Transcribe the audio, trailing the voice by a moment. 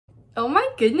Oh my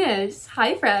goodness.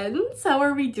 Hi friends, how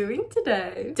are we doing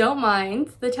today? Don't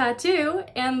mind the tattoo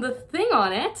and the thing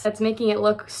on it that's making it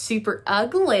look super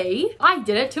ugly. I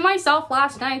did it to myself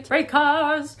last night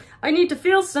because I need to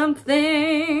feel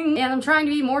something. And I'm trying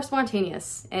to be more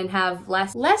spontaneous and have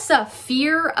less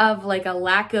fear of like a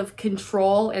lack of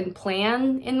control and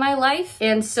plan in my life.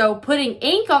 And so putting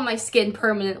ink on my skin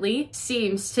permanently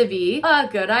seems to be a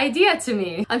good idea to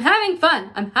me. I'm having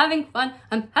fun. I'm having fun.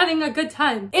 I'm having a good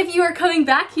time. If you are coming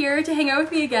back here to hang out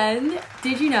with me again,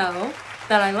 did you know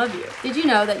that I love you? Did you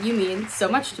know that you mean so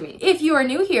much to me? If you are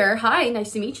new here, hi,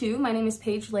 nice to meet you. My name is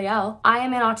Paige Layle. I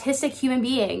am an autistic human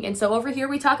being, and so over here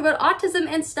we talk about autism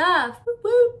and stuff. Woo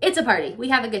woo. It's a party. We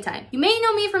have a good time. You may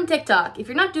know me from TikTok. If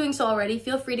you're not doing so already,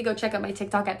 feel free to go check out my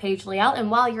TikTok at Paige Layle,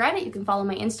 and while you're at it, you can follow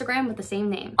my Instagram with the same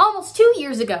name. Almost 2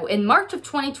 years ago, in March of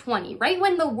 2020, right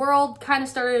when the world kind of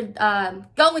started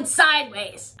going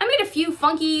sideways, I made a few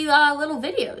funky little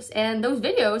videos, and those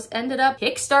videos ended up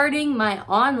kickstarting my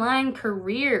online career.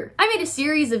 I made a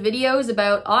series of videos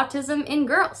about autism in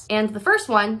girls, and the first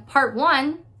one, part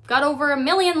 1, got over 1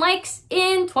 million likes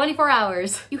in 24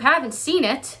 hours. If you haven't seen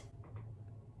it,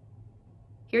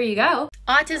 here you go.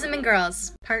 Autism in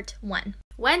girls, part 1.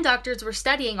 When doctors were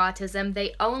studying autism,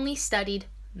 they only studied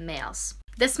males.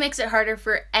 This makes it harder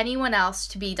for anyone else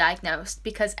to be diagnosed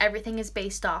because everything is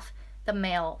based off the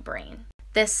male brain.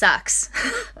 This sucks.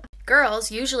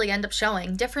 Girls usually end up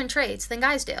showing different traits than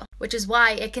guys do, which is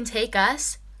why it can take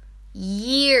us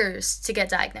years to get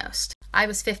diagnosed. I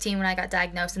was 15 when I got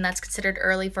diagnosed, and that's considered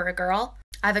early for a girl.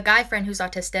 I have a guy friend who's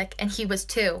autistic, and he was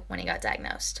 2 when he got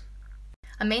diagnosed.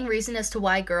 A main reason as to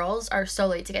why girls are so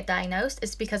late to get diagnosed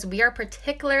is because we are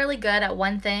particularly good at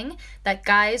one thing that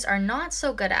guys are not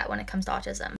so good at when it comes to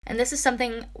autism, and this is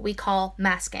something we call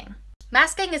masking.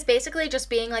 Masking is basically just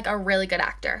being like a really good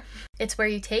actor. It's where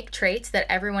you take traits that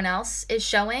everyone else is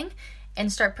showing and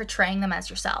start portraying them as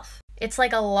yourself. It's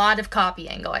like a lot of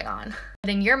copying going on.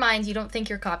 But in your mind, you don't think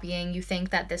you're copying, you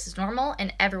think that this is normal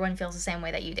and everyone feels the same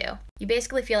way that you do. You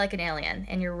basically feel like an alien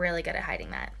and you're really good at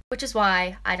hiding that, which is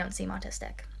why I don't seem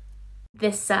autistic.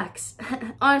 This sucks.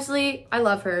 Honestly, I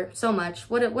love her so much.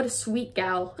 What a sweet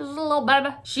gal. Little baby.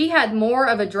 She had more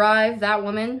of a drive, that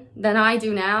woman, than I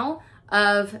do now,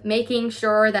 of making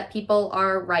sure that people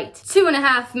are right.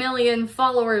 2.5 million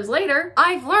followers later,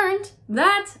 I've learned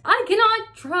that I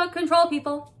cannot control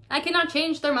people. I cannot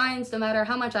change their minds no matter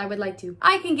how much I would like to.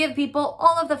 I can give people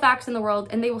all of the facts in the world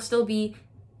and they will still be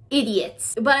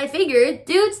idiots. But I figured,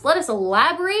 dudes, let us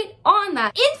elaborate on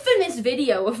that infamous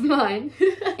video of mine.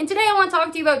 And today I want to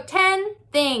talk to you about 10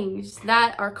 things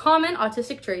that are common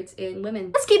autistic traits in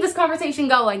women. Let's keep this conversation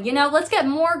going, you know? Let's get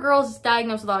more girls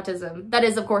diagnosed with autism. That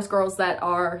is, of course, girls that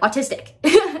are autistic.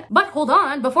 But hold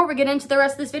on, before we get into the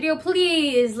rest of this video,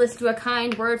 please listen to a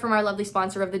kind word from our lovely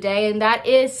sponsor of the day, and that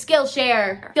is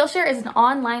Skillshare. Skillshare is an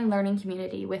online learning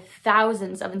community with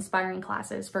thousands of inspiring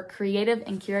classes for creative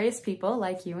and curious people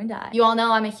like you and I. You all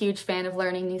know I'm a huge fan of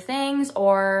learning new things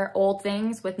or old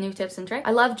things with new tips and tricks.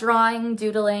 I love drawing,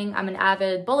 doodling. I'm an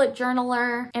avid bullet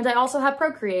journaler, and I also have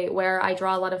Procreate, where I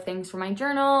draw a lot of things for my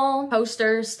journal,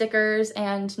 posters, stickers,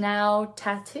 and now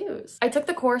tattoos. I took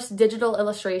the course Digital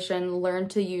Illustration, Learn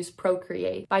to Use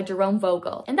Procreate by Jerome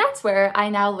Vogel, and that's where I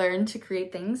now learn to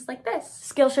create things like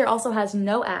this. Skillshare also has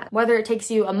no ad. Whether it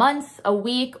takes you a month, a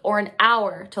week, or an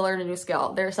hour to learn a new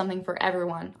skill, there's something for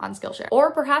everyone on Skillshare.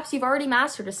 Or perhaps you've already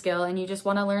mastered a skill and you just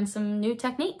want to learn some new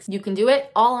techniques. You can do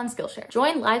it all on Skillshare.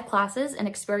 Join live classes and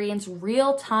experience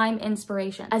real-time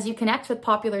inspiration as you connect with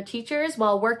popular teachers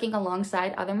while working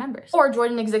alongside other members. Or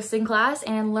join an existing class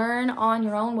and learn on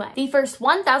your own way. The first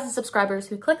 1,000 subscribers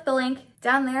who click the link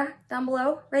down there, down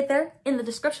below, right there in the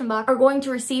description box, are going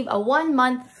to receive a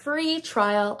 1-month free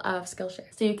trial of Skillshare.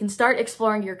 So you can start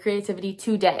exploring your creativity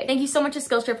today. Thank you so much to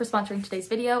Skillshare for sponsoring today's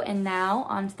video, and now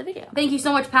on to the video. Thank you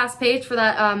so much, Past Paige, for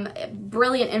that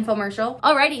brilliant infomercial.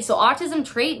 Alrighty, so autism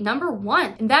trait number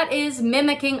 1, and that is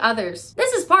mimicking others.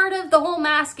 This is part of the whole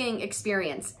masking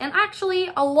experience, and actually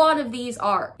a lot of these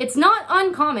are. It's not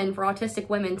uncommon for autistic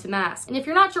women to mask, and if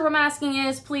you're not sure what masking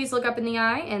is, please look up in the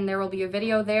eye and there will be a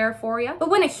video there for you. But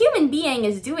when a human being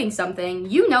is doing something,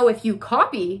 you know if you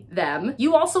copy them,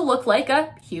 you also look like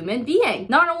a human being.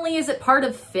 Not only is it part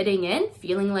of fitting in,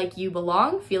 feeling like you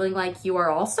belong, feeling like you are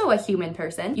also a human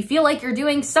person, you feel like you're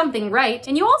doing something right,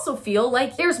 and you also feel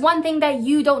like there's one thing that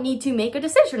you don't need to make a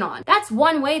decision on. That's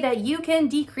one way that you can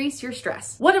decrease your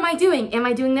stress. What am I doing? Am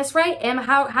I doing this right?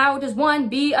 How does one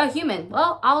be a human?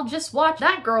 Well, I'll just watch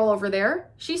that girl over there.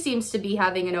 She seems to be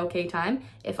having an okay time.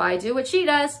 If I do what she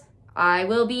does, I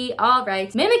will be all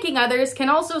right. Mimicking others can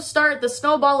also start the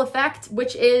snowball effect,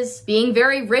 which is being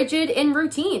very rigid in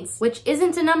routines, which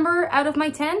isn't a number out of my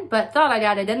 10, but thought I'd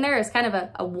add it in there as kind of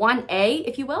a 1A,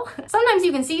 if you will. Sometimes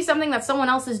you can see something that someone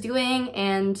else is doing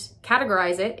and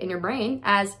categorize it in your brain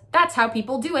as that's how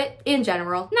people do it in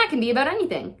general. And that can be about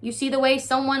anything. You see the way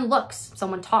someone looks,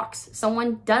 someone talks,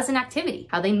 someone does an activity,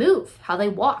 how they move, how they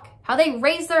walk, how they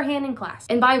raise their hand in class.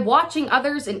 And by watching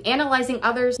others and analyzing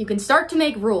others, you can start to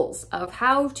make rules of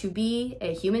how to be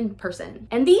a human person.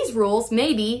 And these rules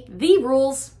may be the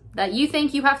rules that you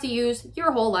think you have to use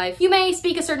your whole life. You may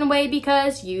speak a certain way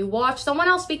because you watch someone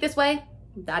else speak this way.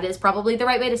 That is probably the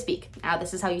right way to speak. Now,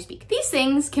 this is how you speak. These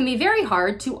things can be very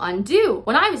hard to undo.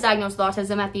 When I was diagnosed with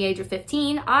autism at the age of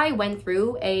 15, I went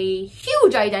through a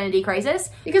huge identity crisis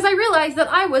because I realized that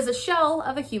I was a shell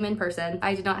of a human person.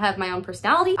 I did not have my own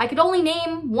personality. I could only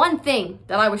name one thing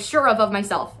that I was sure of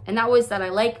myself, and that was that I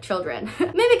like children.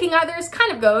 Mimicking others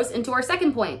kind of goes into our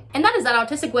second point, and that is that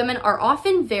autistic women are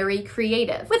often very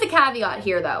creative. With a caveat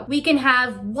here though, we can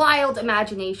have wild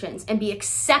imaginations and be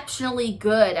exceptionally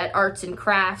good at arts and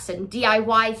crafts and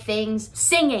DIY things,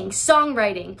 singing,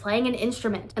 songwriting, playing an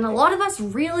instrument. And a lot of us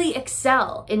really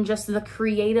excel in just the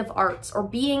creative arts or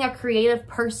being a creative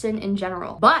person in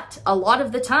general. But a lot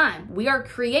of the time, we are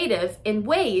creative in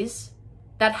ways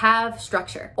that have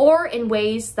structure or in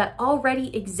ways that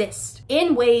already exist,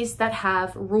 in ways that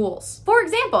have rules. For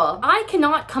example, I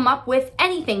cannot come up with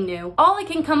anything new. All I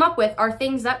can come up with are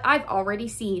things that I've already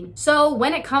seen. So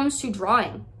when it comes to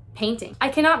drawing, painting, I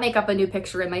cannot make up a new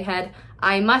picture in my head.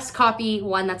 I must copy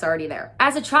one that's already there.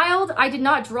 As a child, I did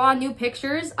not draw new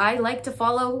pictures. I like to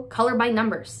follow color by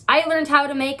numbers. I learned how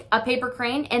to make a paper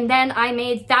crane and then I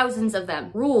made thousands of them.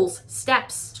 Rules,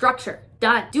 steps, structure,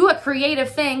 done. Do a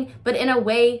creative thing, but in a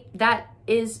way that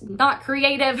is not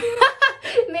creative.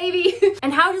 Maybe.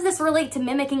 And how does this relate to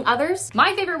mimicking others?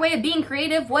 My favorite way of being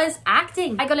creative was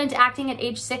acting. I got into acting at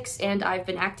age 6 and I've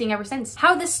been acting ever since.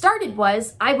 How this started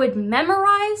was I would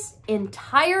memorize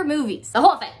entire movies. The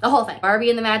whole thing. Barbie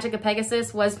and the Magic of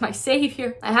Pegasus was my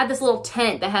savior. I had this little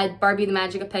tent that had Barbie and the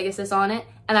Magic of Pegasus on it,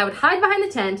 and I would hide behind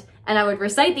the tent and I would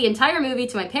recite the entire movie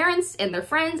to my parents and their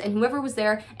friends and whoever was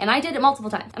there, and I did it multiple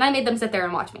times. And I made them sit there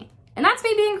and watch me. And that's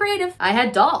me being creative. I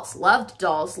had dolls, loved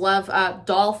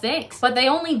doll things, but they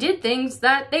only did things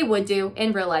that they would do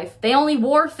in real life. They only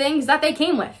wore things that they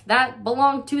came with, that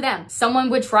belonged to them. Someone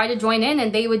would try to join in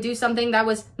and they would do something that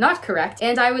was not correct.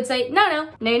 And I would say, no,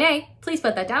 nay, please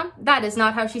put that down. That is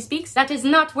not how she speaks. That is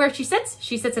not where she sits.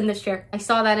 She sits in this chair. I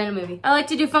saw that in a movie. I like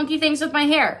to do funky things with my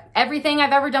hair. Everything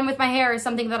I've ever done with my hair is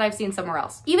something that I've seen somewhere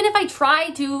else. Even if I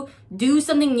try to do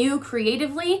something new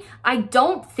creatively, I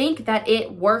don't think that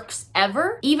it works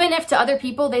ever. Even if to other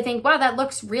people they think, wow, that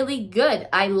looks really good.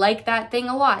 I like that thing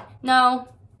a lot. No,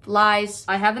 lies.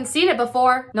 I haven't seen it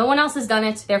before. No one else has done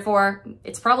it. Therefore,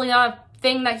 it's probably not a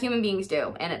thing that human beings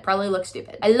do, and it probably looks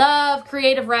stupid. I love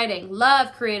creative writing.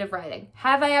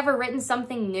 Have I ever written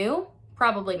something new?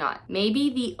 Probably not. Maybe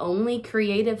the only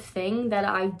creative thing that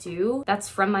I do that's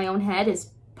from my own head is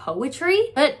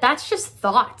poetry, but that's just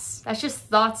thoughts. That's just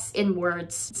thoughts in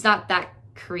words. It's not that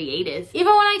creative.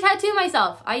 Even when I tattoo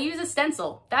myself, I use a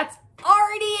stencil. That's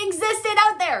already existed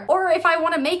out there. Or if I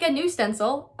want to make a new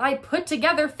stencil, I put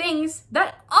together things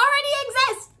that already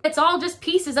exist. It's all just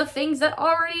pieces of things that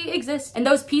already exist. And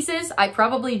those pieces I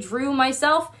probably drew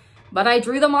myself, but I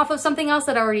drew them off of something else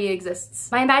that already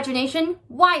exists. My imagination,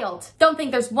 wild. Don't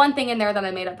think there's one thing in there that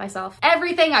I made up myself.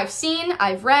 Everything I've seen,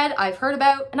 I've read, I've heard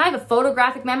about, and I have a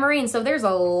photographic memory, and so there's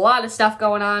a lot of stuff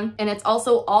going on, and it's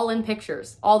also all in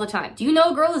pictures, all the time. Do you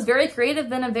know a girl is very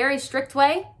creative in a very strict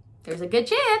way? There's a good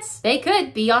chance they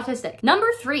could be autistic. Number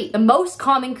 3, the most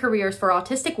common careers for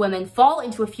autistic women fall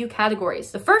into a few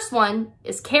categories. The first one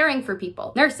is caring for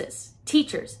people. Nurses,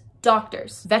 teachers,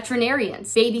 doctors,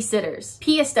 veterinarians, babysitters,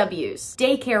 PSWs,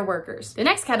 daycare workers. The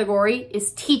next category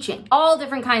is teaching. All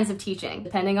different kinds of teaching,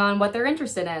 depending on what they're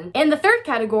interested in. And the third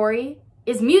category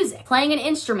is music, playing an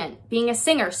instrument, being a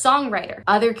singer, songwriter,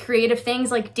 other creative things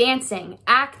like dancing,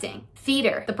 acting,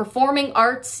 theater, the performing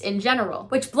arts in general,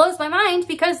 which blows my mind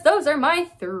because those are my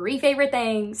 3 favorite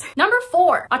things. Number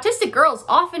 4, autistic girls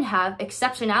often have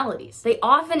exceptionalities. They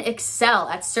often excel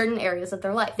at certain areas of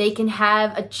their life. They can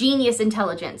have a genius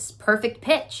intelligence, perfect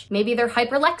pitch. Maybe they're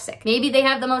hyperlexic. Maybe they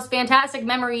have the most fantastic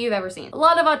memory you've ever seen. A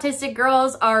lot of autistic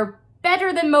girls are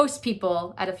better than most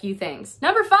people at a few things.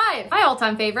 Number 5, my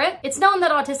all-time favorite. It's known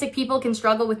that autistic people can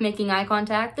struggle with making eye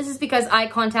contact. This is because eye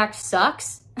contact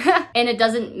sucks. And it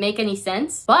doesn't make any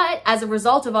sense. But as a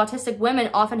result of autistic women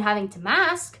often having to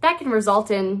mask, that can result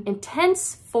in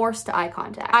intense forced eye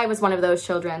contact. I was one of those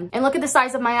children. And look at the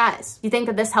size of my eyes. You think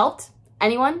that this helped?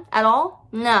 Anyone at all?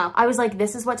 No. I was like,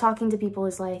 this is what talking to people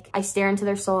is like. I stare into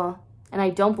their soul. And I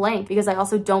don't blink because I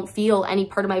also don't feel any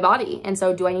part of my body. And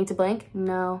so do I need to blink?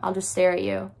 No, I'll just stare at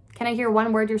you. Can I hear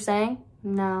one word you're saying?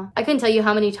 No. I couldn't tell you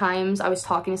how many times I was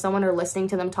talking to someone or listening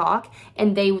to them talk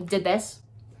and they did this.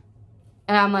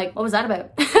 And I'm like, what was that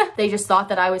about? They just thought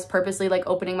that I was purposely like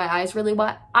opening my eyes really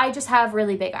wide. I just have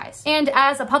really big eyes. And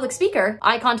as a public speaker,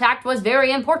 eye contact was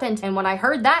very important. And when I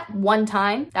heard that one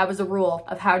time, that was a rule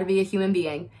of how to be a human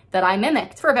being that I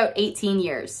mimicked for about 18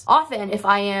 years. Often, if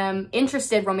I am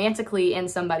interested romantically in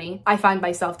somebody, I find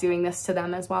myself doing this to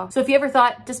them as well. So if you ever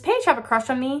thought, does Paige have a crush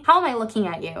on me? How am I looking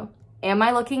at you? Am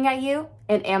I looking at you?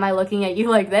 And am I looking at you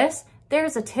like this?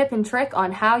 There's a tip and trick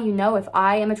on how you know if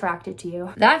I am attracted to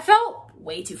you. That felt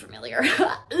way too familiar.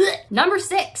 Number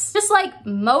 6, just like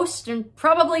most and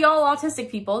probably all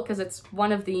autistic people, because it's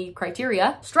one of the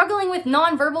criteria, struggling with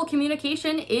nonverbal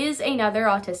communication is another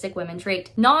autistic women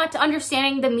trait. Not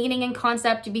understanding the meaning and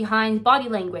concept behind body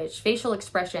language, facial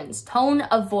expressions, tone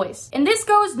of voice. And this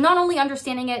goes not only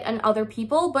understanding it in other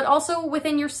people, but also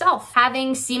within yourself.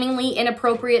 Having seemingly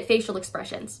inappropriate facial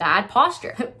expressions, bad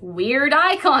posture, weird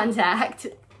eye contact.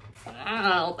 I don't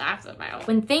know what that's about.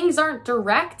 When things aren't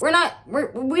direct,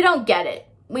 we don't get it.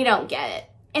 We don't get it.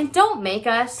 And don't make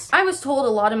us. I was told a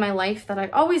lot in my life that I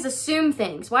always assume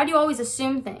things. Why do you always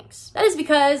assume things? That is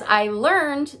because I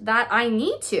learned that I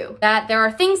need to. That there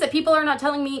are things that people are not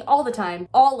telling me all the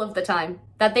time,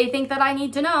 that they think that I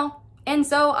need to know. And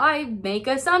so I make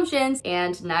assumptions,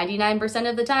 and 99%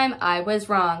 of the time I was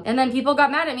wrong. And then people got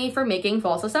mad at me for making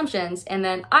false assumptions. And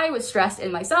then I was stressed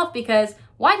in myself because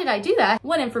why did I do that?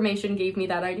 What information gave me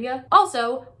that idea?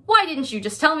 Also, why didn't you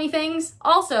just tell me things?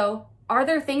 Also, are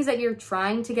there things that you're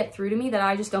trying to get through to me that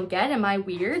I just don't get? Am I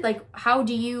weird? Like, how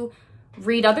do you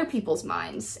read other people's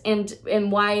minds? And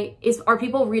are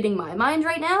people reading my mind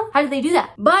right now? How do they do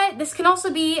that? But this can also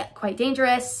be quite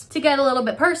dangerous. To get a little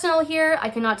bit personal here, I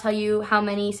cannot tell you how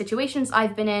many situations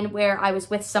I've been in where I was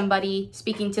with somebody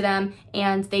speaking to them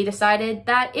and they decided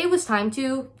that it was time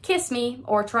to kiss me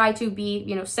or try to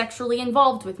be, sexually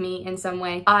involved with me in some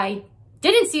way. I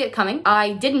didn't see it coming.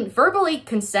 I didn't verbally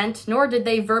consent, nor did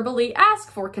they verbally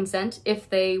ask for consent. If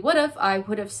they would have, I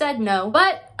would have said no.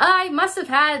 But I must have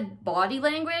had body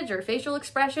language or facial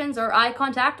expressions or eye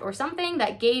contact or something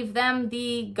that gave them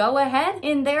the go-ahead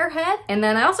in their head. And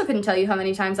then I also couldn't tell you how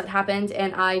many times that happened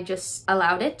and I just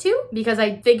allowed it to because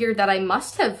I figured that I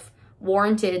must have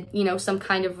warranted, some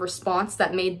kind of response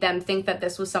that made them think that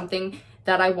this was something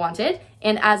that I wanted.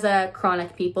 And as a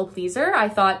chronic people pleaser, I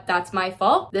thought that's my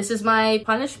fault. This is my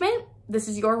punishment. This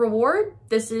is your reward.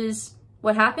 This is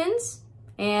what happens.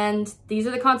 And these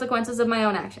are the consequences of my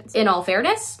own actions. In all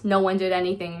fairness, no one did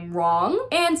anything wrong.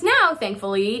 And now,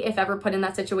 thankfully, if ever put in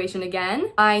that situation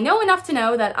again, I know enough to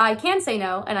know that I can say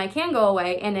no and I can go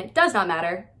away and it does not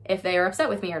matter if they are upset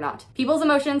with me or not. People's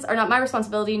emotions are not my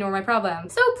responsibility nor my problem.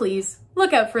 So please,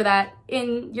 look out for that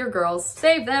in your girls.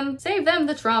 Save them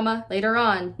the trauma later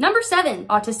on. Number 7,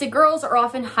 autistic girls are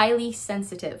often highly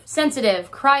sensitive.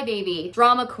 Sensitive, crybaby,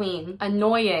 drama queen,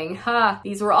 annoying.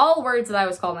 These were all words that I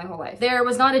was called my whole life. There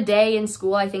was not a day in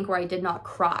school, I think, where I did not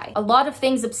cry. A lot of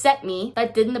things upset me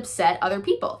that didn't upset other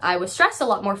people. I was stressed a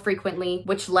lot more frequently,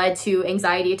 which led to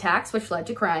anxiety attacks, which led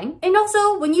to crying. And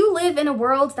also, when you live in a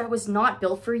world that was not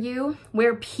built for you,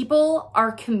 where people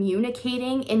are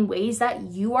communicating in ways that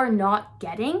you are not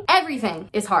getting, everything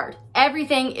is hard.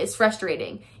 Everything is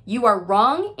frustrating. You are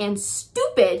wrong and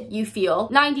stupid, you feel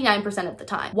 99% of the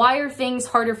time. Why are things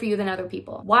harder for you than other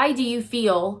people? Why do you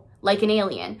feel like an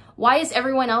alien? Why is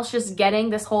everyone else just getting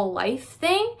this whole life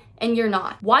thing and you're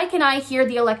not? Why can I hear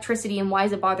the electricity and why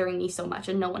is it bothering me so much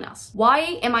and no one else? Why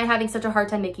am I having such a hard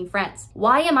time making friends?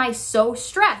 Why am I so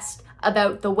stressed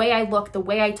about the way I look, the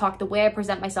way I talk, the way I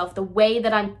present myself, the way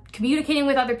that I'm communicating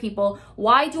with other people?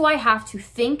 Why do I have to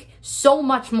think so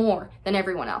much more than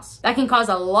everyone else? That can cause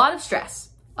a lot of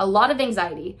stress, a lot of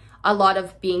anxiety, a lot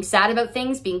of being sad about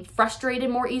things, being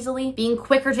frustrated more easily, being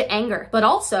quicker to anger. But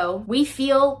also, we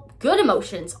feel good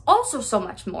emotions also so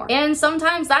much more. And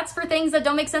sometimes that's for things that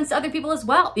don't make sense to other people as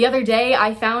well. The other day,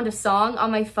 I found a song on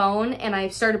my phone and I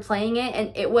started playing it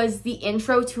and it was the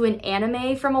intro to an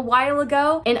anime from a while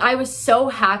ago. And I was so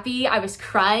happy. I was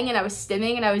crying and I was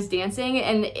stimming and I was dancing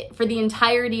and for the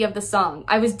entirety of the song.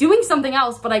 I was doing something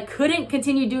else, but I couldn't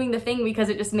continue doing the thing because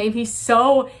it just made me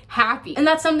so happy. And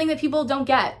that's something that people don't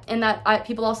get and that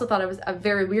people also thought I was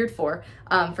very weird for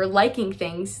liking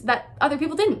things that other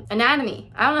people didn't.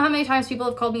 Anatomy. I don't know how many times people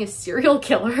have called me a serial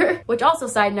killer, which also,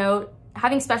 side note,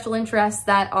 having special interests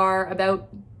that are about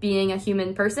being a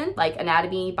human person, like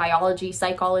anatomy, biology,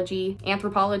 psychology,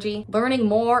 anthropology, learning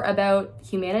more about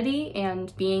humanity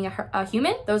and being a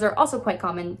human. Those are also quite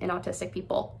common in autistic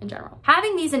people in general.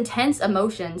 Having these intense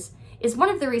emotions is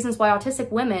one of the reasons why autistic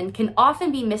women can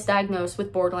often be misdiagnosed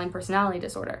with borderline personality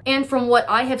disorder. And from what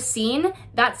I have seen,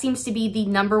 that seems to be the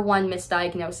 #1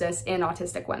 misdiagnosis in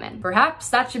autistic women. Perhaps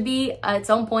that should be its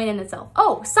own point in itself.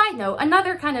 Oh, side note,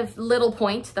 another kind of little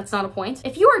point that's not a point.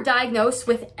 If you are diagnosed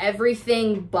with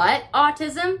everything but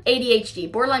autism,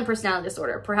 ADHD, borderline personality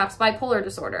disorder, perhaps bipolar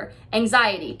disorder,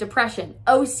 anxiety, depression,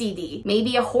 OCD,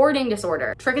 maybe a hoarding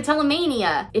disorder,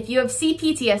 trichotillomania, if you have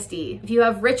CPTSD, if you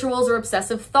have rituals or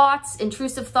obsessive thoughts,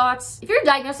 intrusive thoughts. If you're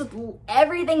diagnosed with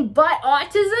everything but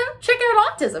autism, check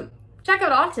out autism. Check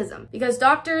out autism, because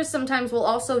doctors sometimes will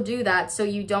also do that so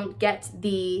you don't get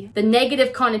the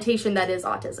negative connotation that is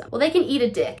autism. Well, they can eat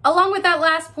a dick. Along with that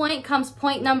last point comes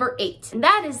point number 8, and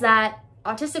that is that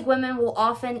autistic women will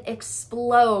often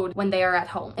explode when they are at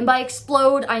home. And by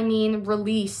explode, I mean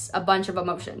release a bunch of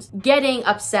emotions. Getting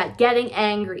upset, getting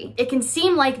angry. It can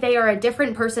seem like they are a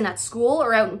different person at school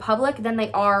or out in public than they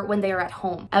are when they are at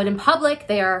home. Out in public,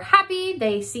 they are happy,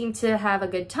 they seem to have a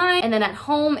good time, and then at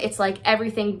home, it's like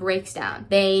everything breaks down.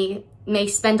 They may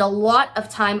spend a lot of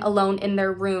time alone in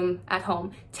their room at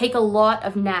home, take a lot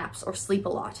of naps or sleep a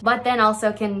lot, but then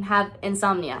also can have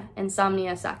insomnia.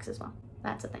 Insomnia sucks as well.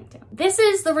 That's a thing too. This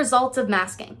is the result of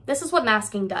masking. This is what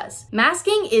masking does.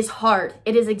 Masking is hard.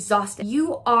 It is exhausting.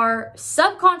 You are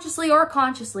subconsciously or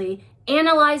consciously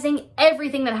analyzing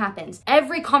everything that happens,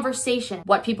 every conversation,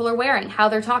 what people are wearing, how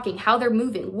they're talking, how they're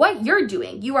moving, what you're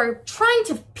doing. You are trying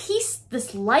to piece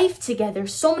this life together.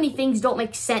 So many things don't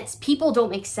make sense. People don't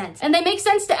make sense. And they make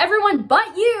sense to everyone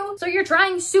but you. So you're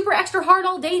trying super extra hard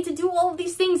all day to do all of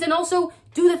these things and also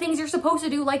do the things you're supposed to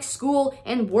do, like school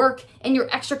and work and your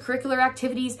extracurricular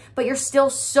activities, but you're still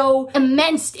so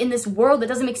immersed in this world that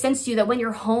doesn't make sense to you, that when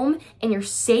you're home and you're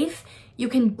safe, you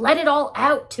can let it all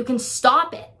out. You can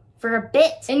stop it for a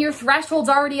bit. And your threshold's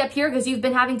already up here because you've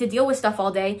been having to deal with stuff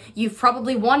all day. You've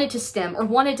probably wanted to stim or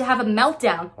wanted to have a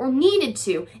meltdown or needed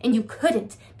to, and you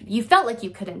couldn't. You felt like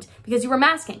you couldn't because you were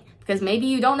masking. Because maybe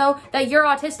you don't know that you're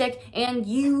autistic and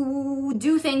you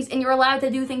do things and you're allowed to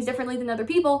do things differently than other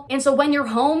people. And so when you're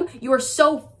home, you are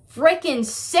so freaking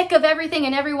sick of everything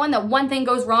and everyone that one thing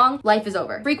goes wrong, life is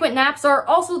over. Frequent naps are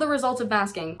also the result of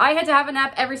masking. I had to have a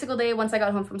nap every single day once I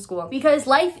got home from school because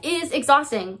life is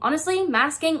exhausting. Honestly,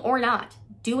 masking or not,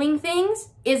 doing things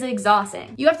is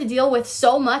exhausting. You have to deal with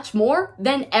so much more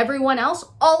than everyone else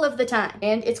all of the time.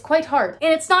 And it's quite hard.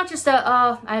 And it's not just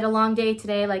I had a long day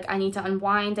today, like I need to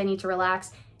unwind, I need to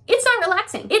relax. It's not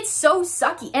relaxing. It's so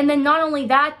sucky. And then not only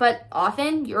that, but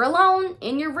often you're alone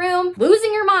in your room,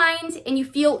 losing your mind, and you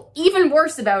feel even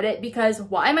worse about it because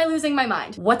why am I losing my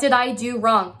mind? What did I do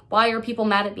wrong? Why are people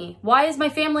mad at me? Why is my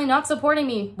family not supporting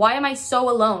me? Why am I so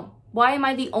alone? Why am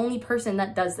I the only person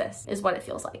that does this, is what it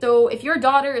feels like. So if your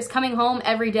daughter is coming home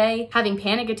every day, having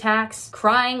panic attacks,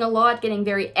 crying a lot, getting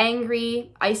very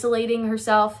angry, isolating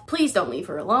herself, please don't leave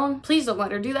her alone. Please don't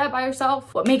let her do that by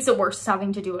herself. What makes it worse is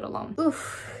having to do it alone.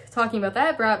 Oof, talking about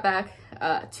that brought back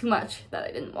too much that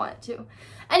I didn't want it to.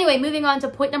 Anyway, moving on to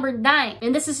point number 9,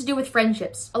 and this is to do with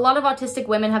friendships. A lot of autistic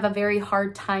women have a very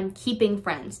hard time keeping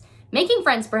friends. Making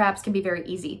friends perhaps can be very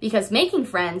easy because making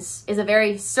friends is a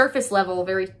very surface level,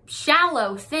 very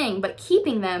shallow thing, but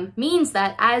keeping them means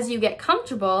that as you get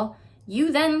comfortable,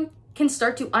 you then can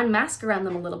start to unmask around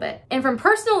them a little bit. And from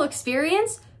personal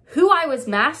experience, who I was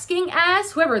masking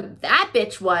as, whoever that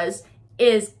bitch was,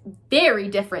 is very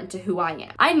different to who I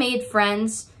am. I made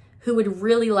friends who would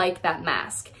really like that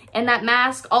mask. And that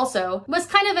mask also was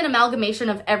kind of an amalgamation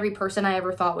of every person I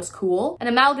ever thought was cool, an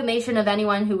amalgamation of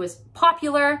anyone who was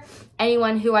popular,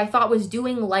 anyone who I thought was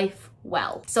doing life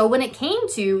well. So when it came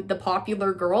to the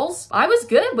popular girls, I was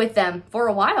good with them for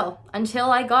a while until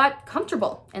I got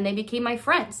comfortable and they became my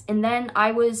friends. And then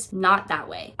I was not that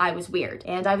way. I was weird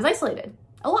and I was isolated.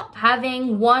 A lot.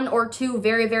 Having 1 or 2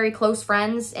 very, very close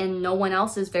friends and no one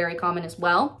else is very common as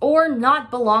well. Or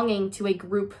not belonging to a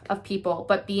group of people,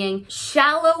 but being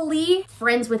shallowly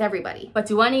friends with everybody. But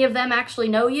do any of them actually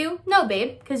know you? No,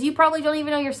 babe, because you probably don't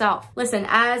even know yourself. Listen,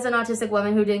 as an autistic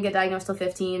woman who didn't get diagnosed till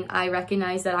 15, I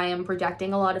recognize that I am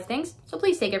projecting a lot of things. So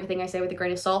please take everything I say with a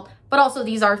grain of salt. But also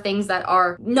these are things that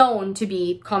are known to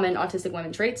be common autistic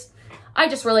women traits. I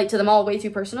just relate to them all way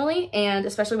too personally, and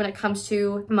especially when it comes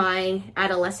to my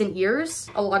adolescent years,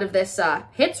 a lot of this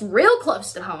hits real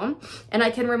close to home. And I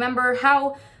can remember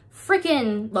how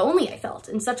freaking lonely I felt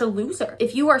and such a loser.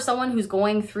 If you are someone who's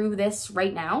going through this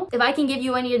right now, if I can give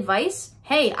you any advice,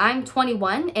 hey, I'm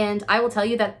 21 and I will tell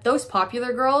you that those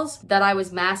popular girls that I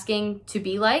was masking to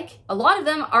be like, a lot of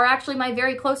them are actually my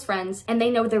very close friends and they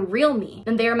know the real me.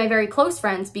 And they are my very close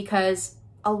friends because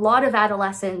a lot of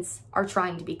adolescents are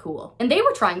trying to be cool. And they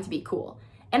were trying to be cool.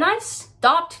 And I've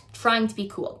stopped trying to be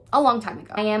cool a long time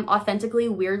ago. I am authentically,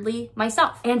 weirdly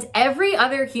myself. And every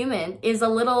other human is a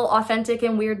little authentic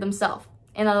and weird themselves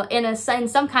in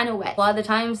some kind of way. A lot of the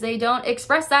times they don't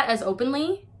express that as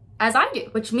openly as I do,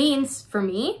 which means for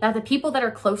me that the people that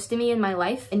are close to me in my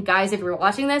life, and guys, if you're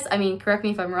watching this, I mean, correct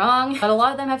me if I'm wrong, but a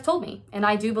lot of them have told me, and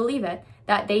I do believe it,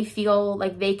 that they feel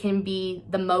like they can be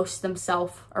the most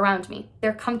themselves around me.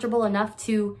 They're comfortable enough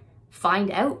to find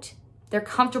out. They're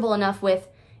comfortable enough with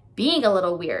being a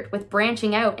little weird, with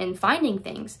branching out and finding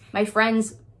things. My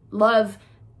friends love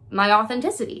my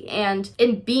authenticity and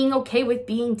in being okay with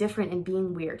being different and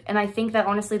being weird. And I think that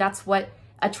honestly, that's what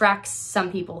attracts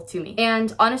some people to me.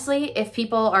 And honestly, if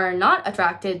people are not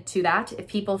attracted to that, if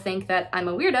people think that I'm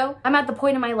a weirdo, I'm at the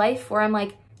point in my life where I'm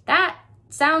like, that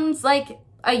sounds like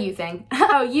a you thing.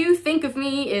 How you think of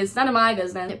me is none of my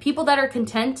business. People that are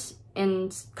content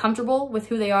and comfortable with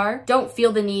who they are don't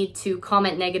feel the need to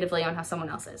comment negatively on how someone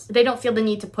else is. They don't feel the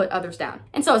need to put others down.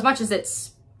 And so as much as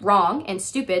it's wrong and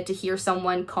stupid to hear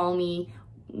someone call me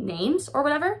names or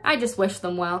whatever, I just wish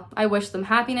them well. I wish them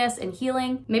happiness and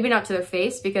healing. Maybe not to their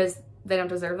face because they don't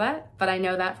deserve that, but I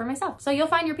know that for myself. So you'll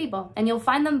find your people and you'll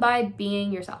find them by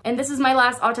being yourself. And this is my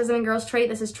last autism in girls trait.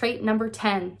 This is trait number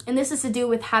 10. And this is to do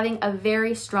with having a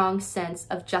very strong sense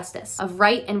of justice, of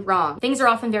right and wrong. Things are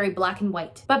often very black and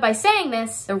white. But by saying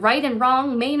this, the right and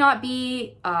wrong may not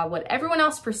be what everyone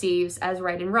else perceives as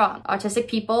right and wrong. Autistic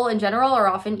people in general are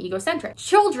often egocentric.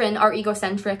 Children are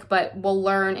egocentric, but will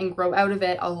learn and grow out of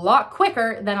it a lot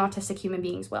quicker than autistic human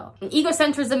beings will. And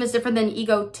egocentrism is different than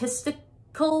egotistic.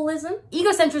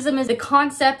 Egocentrism is the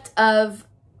concept of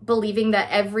believing that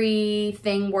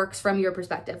everything works from your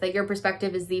perspective, that your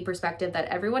perspective is the perspective that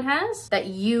everyone has, that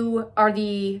you are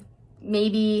the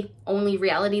maybe only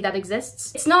reality that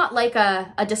exists. It's not like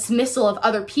a dismissal of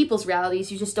other people's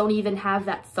realities. You just don't even have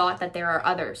that thought that there are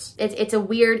others. It's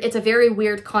a very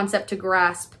weird concept to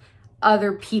grasp,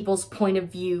 other people's point of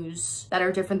views that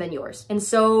are different than yours. And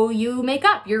so you make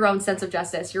up your own sense of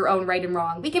justice, your own right and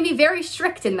wrong. We can be very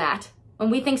strict in that. When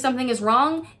we think something is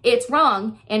wrong, it's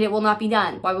wrong and it will not be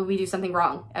done. Why would we do something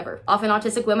wrong, ever? Often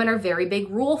autistic women are very big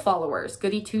rule followers.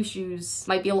 Goody two-shoes,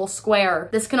 might be a little square.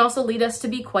 This can also lead us to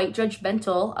be quite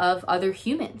judgmental of other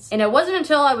humans. And it wasn't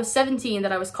until I was 17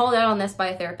 that I was called out on this by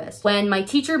a therapist. When my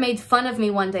teacher made fun of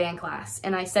me one day in class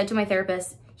and I said to my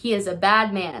therapist, he is a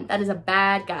bad man. That is a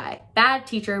bad guy. Bad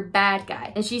teacher, bad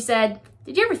guy. And she said,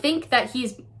 did you ever think that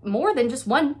he's more than just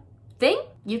one thing?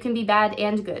 You can be bad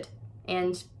and good.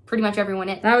 And pretty much everyone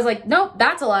is. And I was like, nope,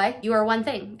 that's a lie. You are one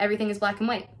thing. Everything is black and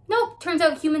white. Nope, turns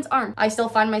out humans aren't. I still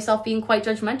find myself being quite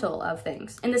judgmental of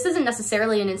things. And this isn't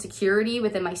necessarily an insecurity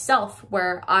within myself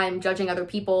where I'm judging other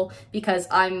people because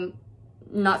I'm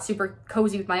not super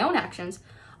cozy with my own actions.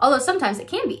 Although sometimes it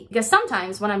can be, because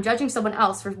sometimes when I'm judging someone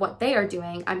else for what they are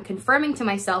doing, I'm confirming to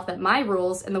myself that my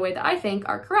rules and the way that I think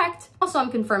are correct. Also, I'm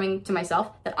confirming to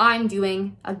myself that I'm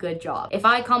doing a good job. If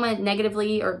I comment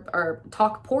negatively or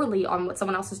talk poorly on what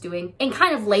someone else is doing and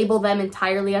kind of label them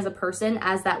entirely as a person,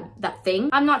 as that thing,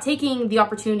 I'm not taking the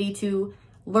opportunity to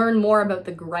learn more about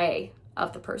the gray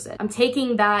of the person. I'm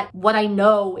taking that what I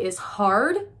know is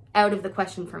hard out of the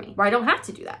question for me, where I don't have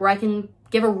to do that, where I can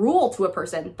give a rule to a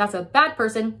person. That's a bad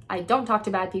person. I don't talk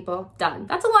to bad people. Done.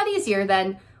 That's a lot easier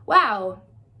than, wow,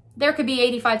 there could be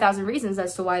 85,000 reasons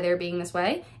as to why they're being this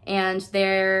way. And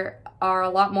there are a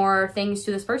lot more things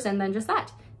to this person than just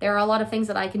that. There are a lot of things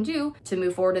that I can do to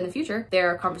move forward in the future. There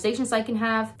are conversations I can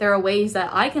have. There are ways that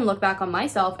I can look back on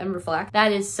myself and reflect.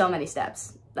 That is so many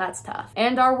steps. That's tough.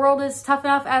 And our world is tough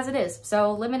enough as it is.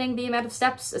 So limiting the amount of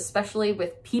steps, especially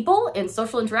with people and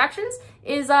social interactions,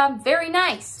 is very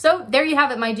nice. So there you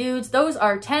have it, my dudes. Those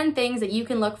are 10 things that you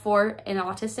can look for in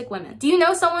autistic women. Do you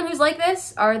know someone who's like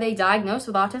this? Are they diagnosed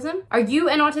with autism? Are you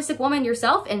an autistic woman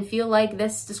yourself and feel like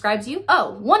this describes you?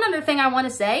 Oh, one other thing I want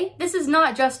to say, this is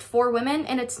not just for women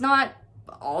and it's not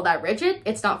all that rigid.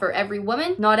 It's not for every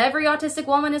woman. Not every autistic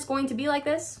woman is going to be like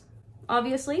this.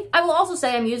 Obviously. I will also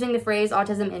say I'm using the phrase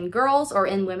autism in girls or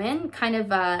in women kind of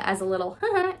as a little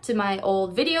to my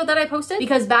old video that I posted,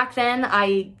 because back then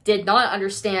I did not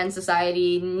understand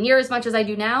society near as much as I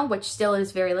do now, which still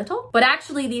is very little. But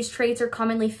actually these traits are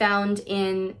commonly found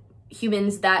in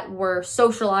humans that were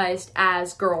socialized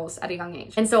as girls at a young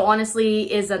age. And so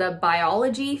honestly, is it a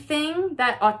biology thing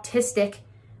that autistic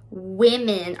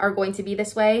women are going to be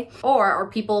this way, or are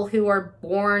people who are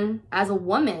born as a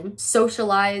woman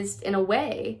socialized in a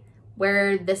way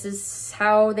where this is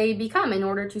how they become in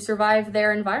order to survive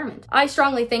their environment. I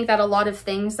strongly think that a lot of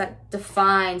things that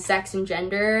define sex and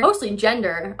gender, mostly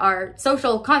gender, are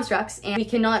social constructs, and we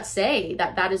cannot say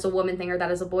that that is a woman thing or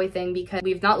that is a boy thing because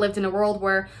we've not lived in a world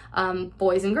where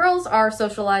boys and girls are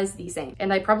socialized the same.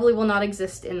 And I probably will not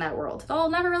exist in that world, so I'll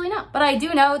never really know. But I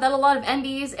do know that a lot of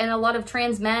NBs and a lot of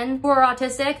trans men who are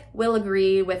autistic will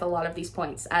agree with a lot of these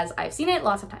points, as I've seen it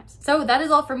lots of times. So that is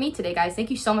all for me today, guys.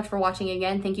 Thank you so much for watching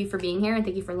again. Thank you for being here and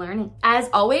thank you for learning. As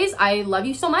always, I love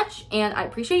you so much and I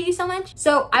appreciate you so much.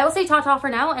 So I will say ta-ta for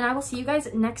now, and I will see you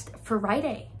guys next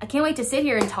Friday. I can't wait to sit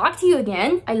here and talk to you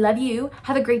again. I love you.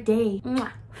 Have a great day.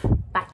 Mwah.